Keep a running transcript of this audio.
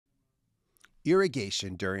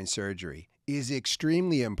Irrigation during surgery is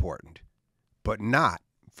extremely important, but not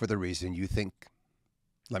for the reason you think.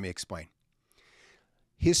 Let me explain.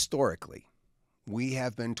 Historically, we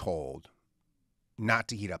have been told not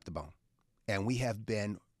to heat up the bone, and we have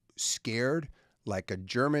been scared like a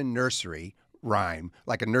German nursery rhyme,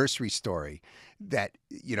 like a nursery story that,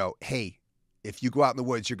 hey, if you go out in the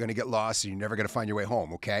woods, you're going to get lost and you're never going to find your way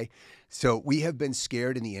home, okay? So we have been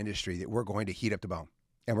scared in the industry that we're going to heat up the bone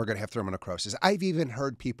and we're going to have thermal necrosis. I've even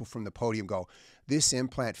heard people from the podium go, this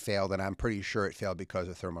implant failed, and I'm pretty sure it failed because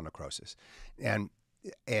of thermal necrosis. And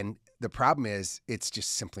the problem is, it's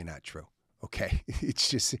just simply not true, okay?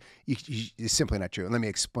 It's simply not true. And let me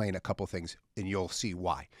explain a couple things, and you'll see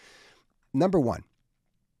why. Number one,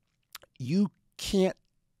 you can't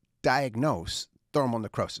diagnose thermal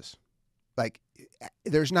necrosis. Like,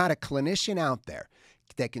 there's not a clinician out there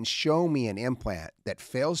that can show me an implant that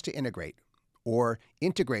fails to integrate, or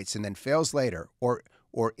integrates and then fails later, or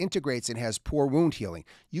integrates and has poor wound healing.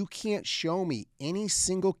 You can't show me any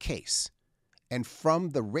single case, and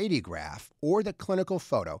from the radiograph or the clinical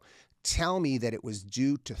photo, tell me that it was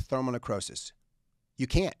due to thermal necrosis. You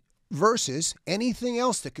can't. Versus anything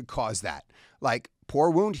else that could cause that, like poor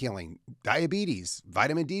wound healing, diabetes,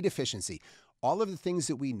 vitamin D deficiency. All of the things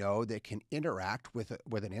that we know that can interact with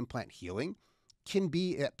an implant healing can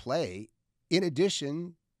be at play in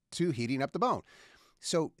addition to heating up the bone.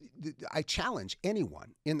 So I challenge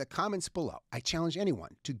anyone in the comments below, I challenge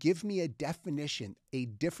anyone to give me a definition, a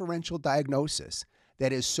differential diagnosis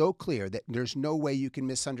that is so clear that there's no way you can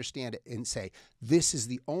misunderstand it and say, this is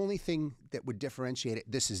the only thing that would differentiate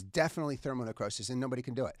it. This is definitely thermal necrosis, and nobody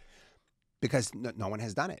can do it because no one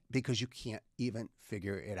has done it, because you can't even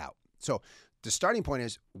figure it out. So the starting point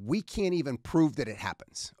is, we can't even prove that it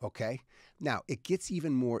happens, okay? Now, it gets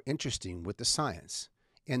even more interesting with the science.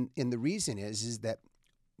 And the reason is that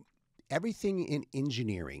everything in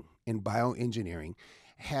engineering, in bioengineering,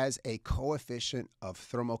 has a coefficient of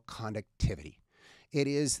thermal conductivity. It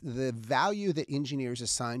is the value that engineers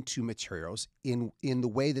assign to materials in the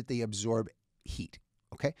way that they absorb heat,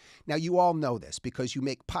 okay? Now, you all know this because you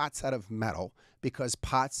make pots out of metal, because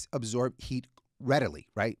pots absorb heat readily,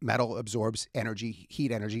 right? Metal absorbs energy,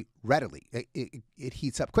 heat energy readily. It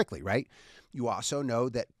heats up quickly, right? You also know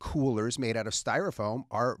that coolers made out of styrofoam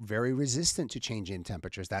are very resistant to change in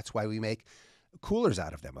temperatures. That's why we make coolers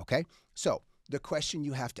out of them, okay? So the question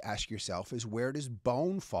you have to ask yourself is, where does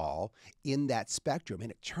bone fall in that spectrum? And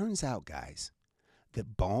it turns out, guys,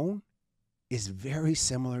 that bone is very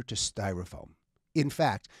similar to styrofoam. In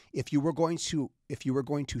fact, if you were going to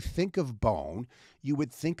think of bone, you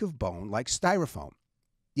would think of bone like styrofoam.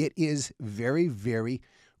 It is very, very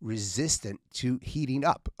resistant to heating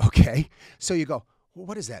up, okay? So you go, well,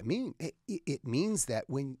 what does that mean? It means that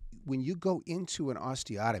when you go into an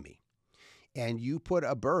osteotomy and you put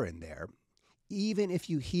a burr in there, even if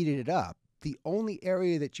you heated it up, the only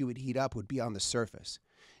area that you would heat up would be on the surface.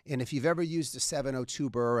 And if you've ever used a 702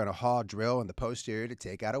 burr and a Hall drill in the posterior to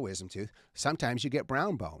take out a wisdom tooth, sometimes you get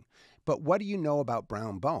brown bone. But what do you know about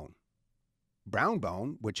brown bone? Brown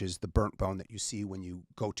bone, which is the burnt bone that you see when you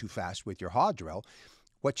go too fast with your Hall drill,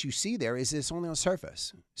 what you see there is it's only on the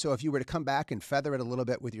surface. So if you were to come back and feather it a little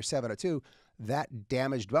bit with your 702, that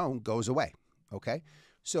damaged bone goes away, okay?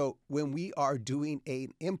 So when we are doing an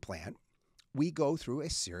implant, we go through a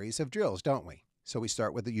series of drills, don't we? So we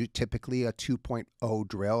start with typically a 2.0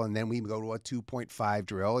 drill, and then we go to a 2.5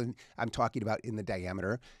 drill, and I'm talking about in the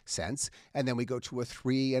diameter sense, and then we go to a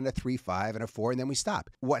 3 and a 3.5 and a 4, and then we stop.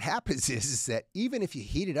 What happens is that even if you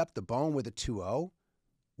heated up the bone with a 2.0,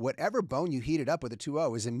 whatever bone you heated up with a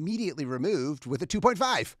 2.0 is immediately removed with a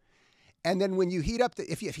 2.5. And then when you heat up,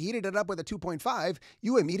 if you heated it up with a 2.5,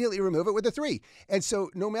 you immediately remove it with a 3. And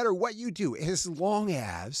so no matter what you do, as long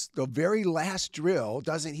as the very last drill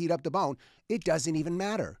doesn't heat up the bone, it doesn't even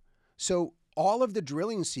matter. So all of the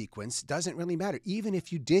drilling sequence doesn't really matter, even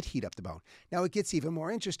if you did heat up the bone. Now it gets even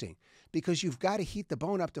more interesting because you've got to heat the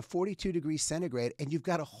bone up to 42 degrees centigrade, and you've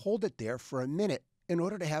got to hold it there for a minute in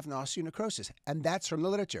order to have an osteonecrosis. And that's from the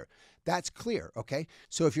literature. That's clear, okay?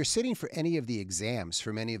 So if you're sitting for any of the exams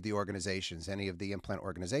from any of the organizations, any of the implant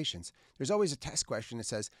organizations, there's always a test question that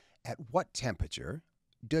says, at what temperature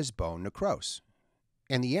does bone necrose?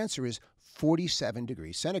 And the answer is 47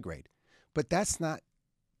 degrees centigrade. But that's not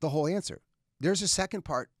the whole answer. There's a second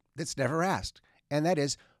part that's never asked, and that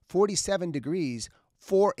is 47 degrees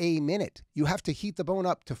for a minute. You have to heat the bone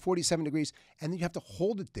up to 47 degrees, and then you have to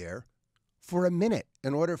hold it there for a minute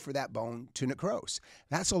in order for that bone to necrose.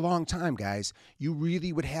 That's a long time, guys. You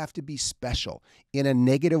really would have to be special in a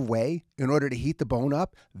negative way in order to heat the bone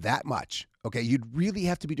up that much. Okay, you'd really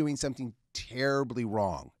have to be doing something terribly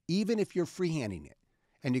wrong, even if you're freehanding it.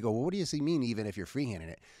 And you go, well, what does he mean, even if you're freehanding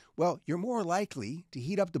it? Well, you're more likely to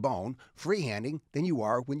heat up the bone freehanding than you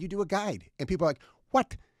are when you do a guide. And people are like,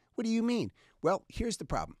 what? What do you mean? Well, here's the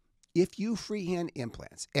problem. If you freehand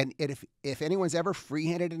implants, and if anyone's ever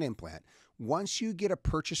freehanded an implant, once you get a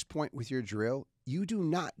purchase point with your drill, you do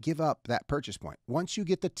not give up that purchase point. Once you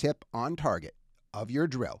get the tip on target of your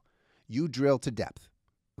drill, you drill to depth.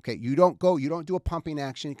 Okay, you don't do a pumping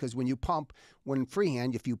action, because when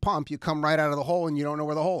freehand, if you pump, you come right out of the hole and you don't know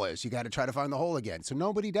where the hole is. You got to try to find the hole again. So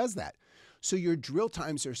nobody does that. So your drill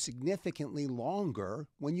times are significantly longer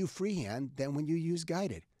when you freehand than when you use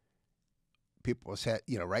guided. People say,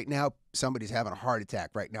 right now, somebody's having a heart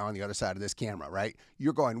attack right now on the other side of this camera, right?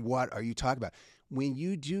 You're going, what are you talking about? When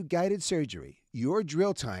you do guided surgery, your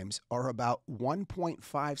drill times are about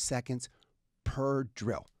 1.5 seconds per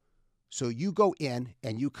drill. So you go in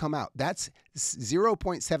and you come out. That's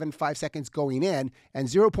 0.75 seconds going in and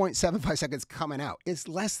 0.75 seconds coming out. It's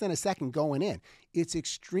less than a second going in. It's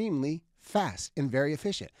extremely fast and very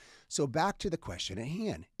efficient. So back to the question at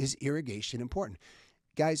hand, is irrigation important?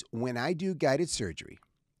 Guys, when I do guided surgery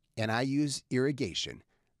and I use irrigation,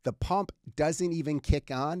 the pump doesn't even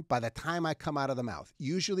kick on by the time I come out of the mouth.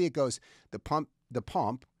 Usually it goes, the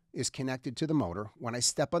pump is connected to the motor. When I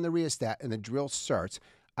step on the rheostat and the drill starts,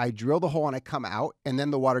 I drill the hole and I come out, and then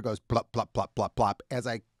the water goes plop, plop, plop, plop, plop as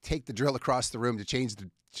I take the drill across the room to change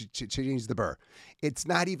the burr. It's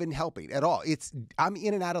not even helping at all. I'm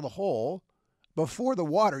in and out of the hole before the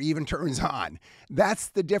water even turns on. That's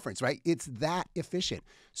the difference, right? It's that efficient.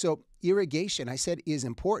 So irrigation, I said, is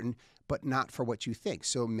important, but not for what you think.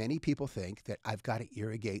 So many people think that I've got to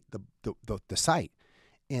irrigate the site.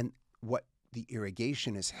 And what the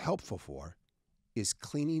irrigation is helpful for is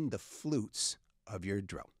cleaning the flutes of your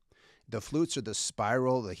drill. The flutes are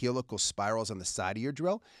the helical spirals on the side of your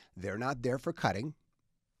drill. They're not there for cutting.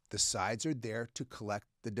 The sides are there to collect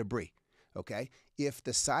the debris. Okay? If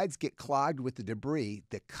the sides get clogged with the debris,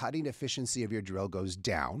 the cutting efficiency of your drill goes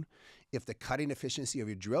down. If the cutting efficiency of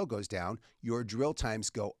your drill goes down, your drill times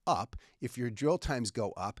go up. If your drill times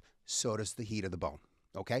go up, so does the heat of the bone.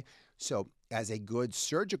 Okay? So as a good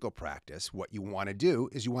surgical practice, what you want to do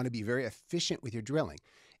is you want to be very efficient with your drilling.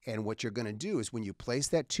 And what you're going to do is when you place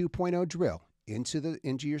that 2.0 drill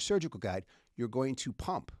into your surgical guide, you're going to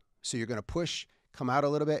pump. So you're going to push, come out a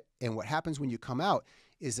little bit. And what happens when you come out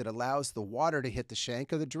is it allows the water to hit the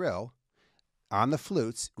shank of the drill on the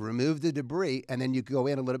flutes, remove the debris, and then you go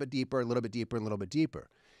in a little bit deeper, a little bit deeper, a little bit deeper.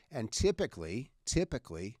 And typically,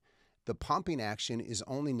 the pumping action is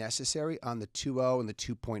only necessary on the 2.0 and the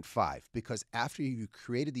 2.5, because after you've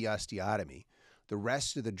created the osteotomy, the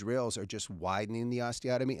rest of the drills are just widening the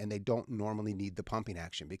osteotomy, and they don't normally need the pumping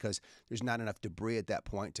action because there's not enough debris at that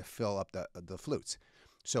point to fill up the flutes.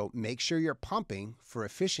 So make sure you're pumping for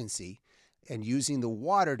efficiency and using the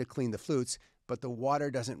water to clean the flutes, but the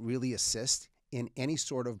water doesn't really assist in any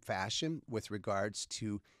sort of fashion with regards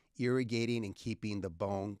to irrigating and keeping the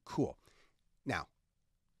bone cool. Now,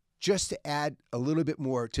 just to add a little bit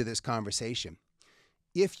more to this conversation,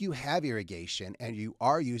 if you have irrigation and you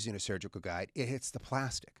are using a surgical guide, it hits the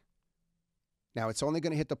plastic. Now, it's only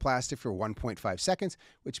going to hit the plastic for 1.5 seconds,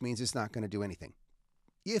 which means it's not going to do anything.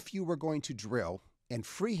 If you were going to drill and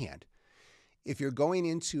freehand, if you're going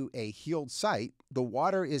into a healed site, the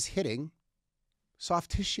water is hitting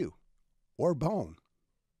soft tissue or bone,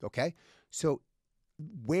 okay? So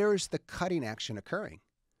where's the cutting action occurring?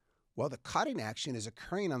 Well, the cutting action is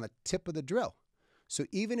occurring on the tip of the drill. So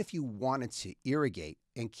even if you wanted to irrigate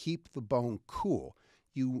and keep the bone cool,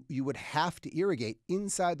 you would have to irrigate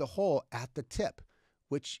inside the hole at the tip,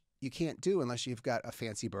 which you can't do unless you've got a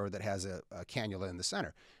fancy burr that has a cannula in the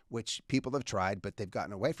center, which people have tried, but they've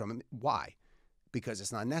gotten away from it. Why? Because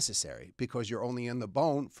it's not necessary, because you're only in the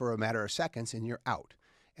bone for a matter of seconds and you're out.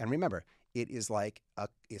 And remember, it's like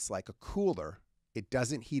a cooler. It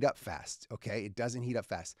doesn't heat up fast, okay? It doesn't heat up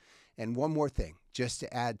fast. And one more thing, just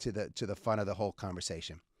to add to the fun of the whole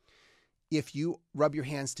conversation. If you rub your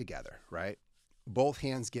hands together, right, both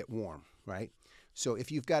hands get warm, right? So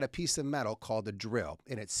if you've got a piece of metal called a drill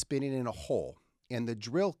and it's spinning in a hole, and the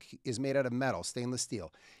drill is made out of metal, stainless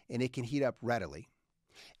steel, and it can heat up readily,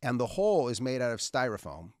 and the hole is made out of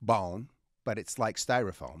styrofoam, bone, but it's like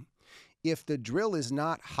styrofoam. If the drill is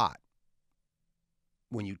not hot,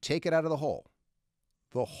 when you take it out of the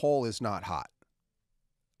hole is not hot.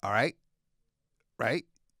 All right? Right?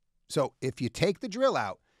 So if you take the drill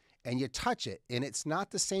out and you touch it and it's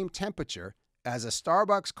not the same temperature, as a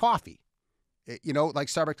Starbucks coffee. You know, like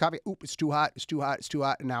Starbucks coffee, oop, it's too hot, it's too hot, it's too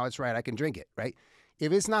hot, and now it's right, I can drink it, right?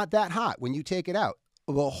 If it's not that hot when you take it out,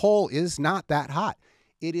 the hole is not that hot.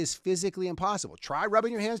 It is physically impossible. Try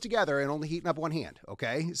rubbing your hands together and only heating up one hand,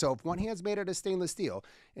 okay? So if one hand's made out of stainless steel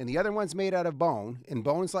and the other one's made out of bone, and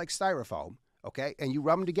bone's like styrofoam, okay, and you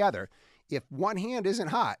rub them together, if one hand isn't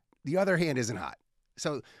hot, the other hand isn't hot.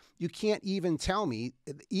 So you can't even tell me,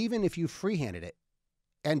 even if you freehanded it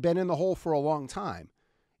and been in the hole for a long time,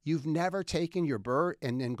 you've never taken your burr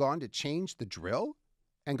and then gone to change the drill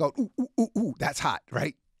and go, ooh, ooh, ooh, ooh, that's hot,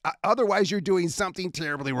 right? Otherwise, you're doing something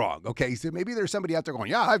terribly wrong, okay? So maybe there's somebody out there going,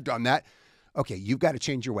 yeah, I've done that. Okay, you've got to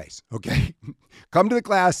change your ways, okay? Come to the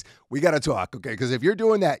class. We got to talk, okay? Because if you're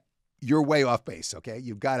doing that, you're way off base, okay?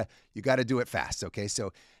 You got to do it fast, okay?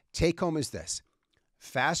 So take home is this.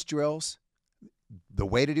 Fast drills, the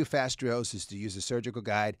way to do fast drills is to use a surgical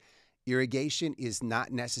guide. Irrigation is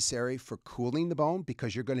not necessary for cooling the bone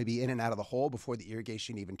because you're going to be in and out of the hole before the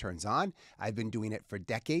irrigation even turns on. I've been doing it for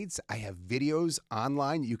decades. I have videos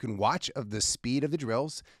online you can watch of the speed of the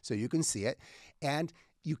drills so you can see it. And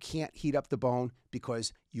you can't heat up the bone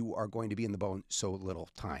because you are going to be in the bone so little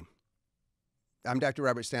time. I'm Dr.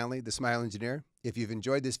 Robert Stanley, the Smile Engineer. If you've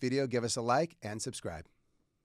enjoyed this video, give us a like and subscribe.